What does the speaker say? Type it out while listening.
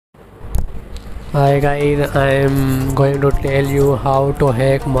Hi guys, I am going to tell you how to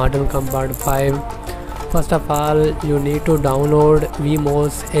hack Modern Combat 5. First of all, you need to download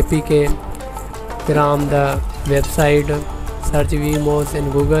VMOS APK from the website. Search VMOS in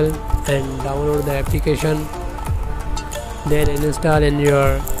Google and download the application. Then install in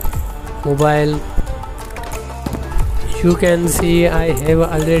your mobile. You can see I have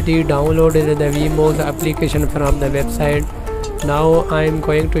already downloaded the VMOS application from the website. Now I am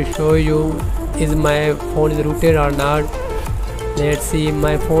going to show you is my phone is rooted or not. Let's see,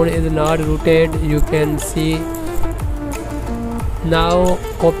 my phone is not rooted. You can see. Now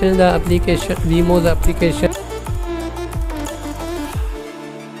open the application, VMOS application,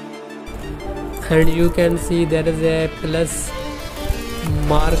 and you can see there is a plus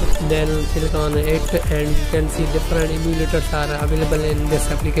mark. Then click on it and you can see different emulators are available in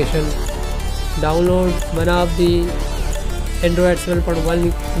this application. Download one of the Android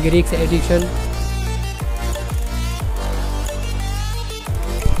 7.1 Greeks edition.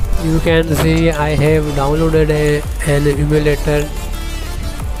 You can see I have downloaded an emulator.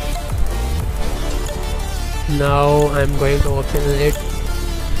 Now I am going to open it.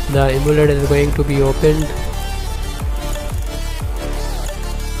 The emulator is going to be opened.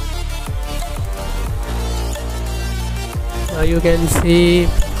 Now you can see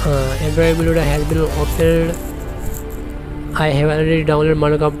Android emulator has been opened. I have already downloaded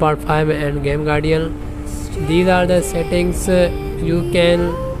Modern Combat 5 and Game Guardian. These are the settings. You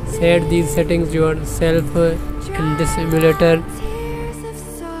can set these settings yourself in this emulator.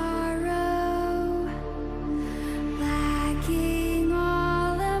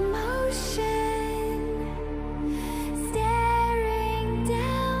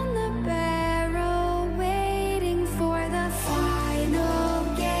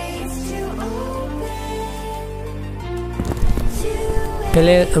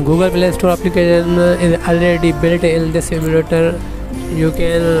 Google Play Store application is already built in this emulator. You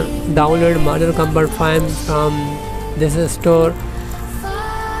can download Modern Combat 5 from this store.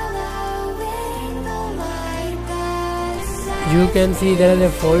 You can see there is a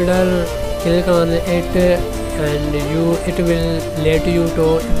folder. Click on it and it will let you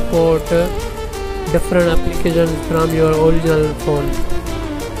to import different applications from your original phone.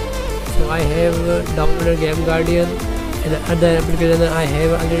 So I have downloaded Game Guardian and other application. I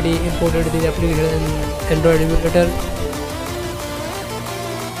have already imported this application in Android emulator.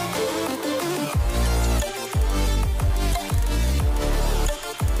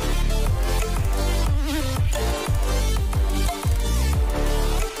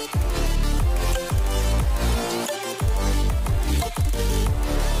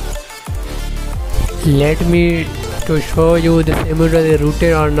 Let me to show you this emulator is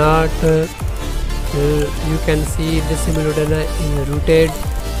rooted or not. You can see this emulator is rooted.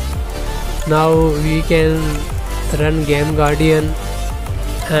 Now we can run Game Guardian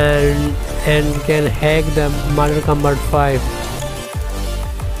and can hack the Modern Combat 5.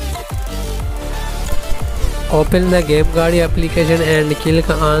 Open the Game Guardian application and click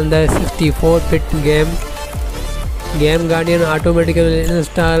on the 64-bit game. Game Guardian automatically will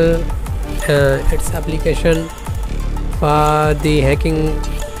install its application for the hacking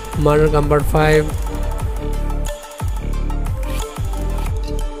Modern Combat 5.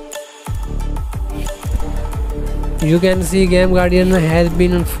 You can see Game Guardian has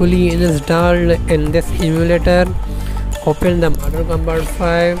been fully installed in this emulator. Open the Modern Combat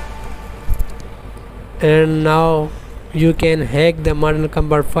 5 and now you can hack the Modern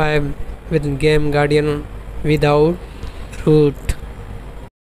Combat 5 with Game Guardian without root.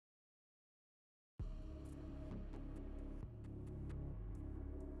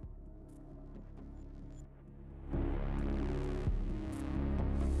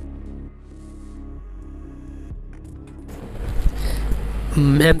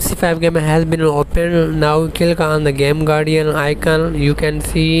 MC5 game has been opened. Now click on the Game Guardian icon. You can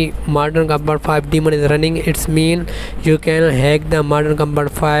see Modern Combat 5 daemon is running. It's mean you can hack the Modern Combat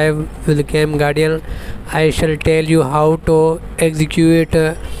 5 with Game Guardian. I shall tell you how to execute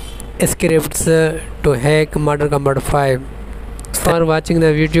scripts to hack Modern Combat 5. For watching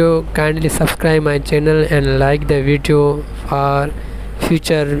the video, kindly subscribe my channel and like the video for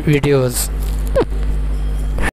future videos.